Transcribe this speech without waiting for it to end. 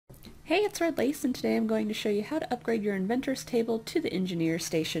Hey, it's Red Lace, and today I'm going to show you how to upgrade your Inventors table to the Engineer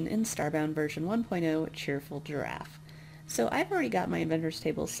station in Starbound version 1.0 Cheerful Giraffe. So I've already got my Inventors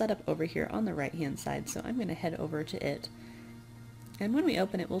table set up over here on the right hand side, so I'm going to head over to it. And when we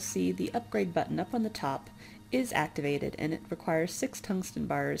open it, we'll see the upgrade button up on the top is activated, and it requires 6 tungsten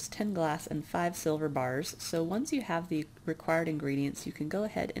bars, 10 glass, and 5 silver bars. So once you have the required ingredients, you can go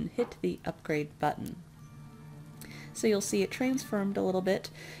ahead and hit the upgrade button. So you'll see it transformed a little bit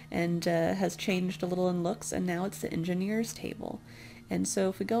and has changed a little in looks, and now it's the engineer's table. And so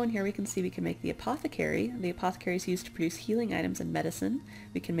if we go in here, we can see we can make the apothecary. The apothecary is used to produce healing items and medicine.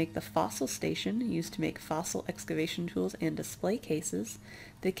 We can make the fossil station, used to make fossil excavation tools and display cases.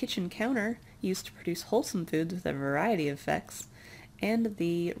 The kitchen counter, used to produce wholesome foods with a variety of effects. And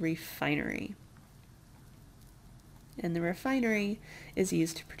the refinery. And the refinery is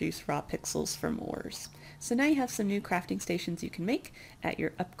used to produce raw pixels from ores. So now you have some new crafting stations you can make at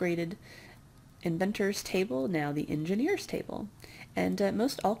your upgraded Inventors table, now the Engineers table. And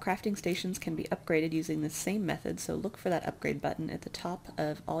most all crafting stations can be upgraded using the same method, so look for that upgrade button at the top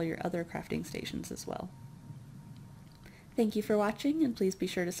of all your other crafting stations as well. Thank you for watching, and please be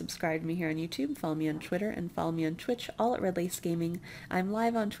sure to subscribe to me here on YouTube, follow me on Twitter, and follow me on Twitch, all at Red Lace Gaming. I'm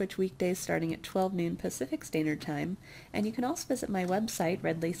live on Twitch weekdays starting at 12 noon Pacific Standard Time, and you can also visit my website,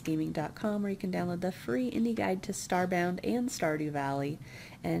 redlacegaming.com, where you can download the free indie guide to Starbound and Stardew Valley,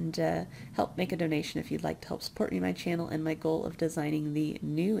 and help make a donation if you'd like to help support me, my channel, and my goal of designing the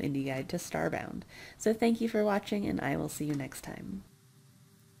new indie guide to Starbound. So thank you for watching, and I will see you next time.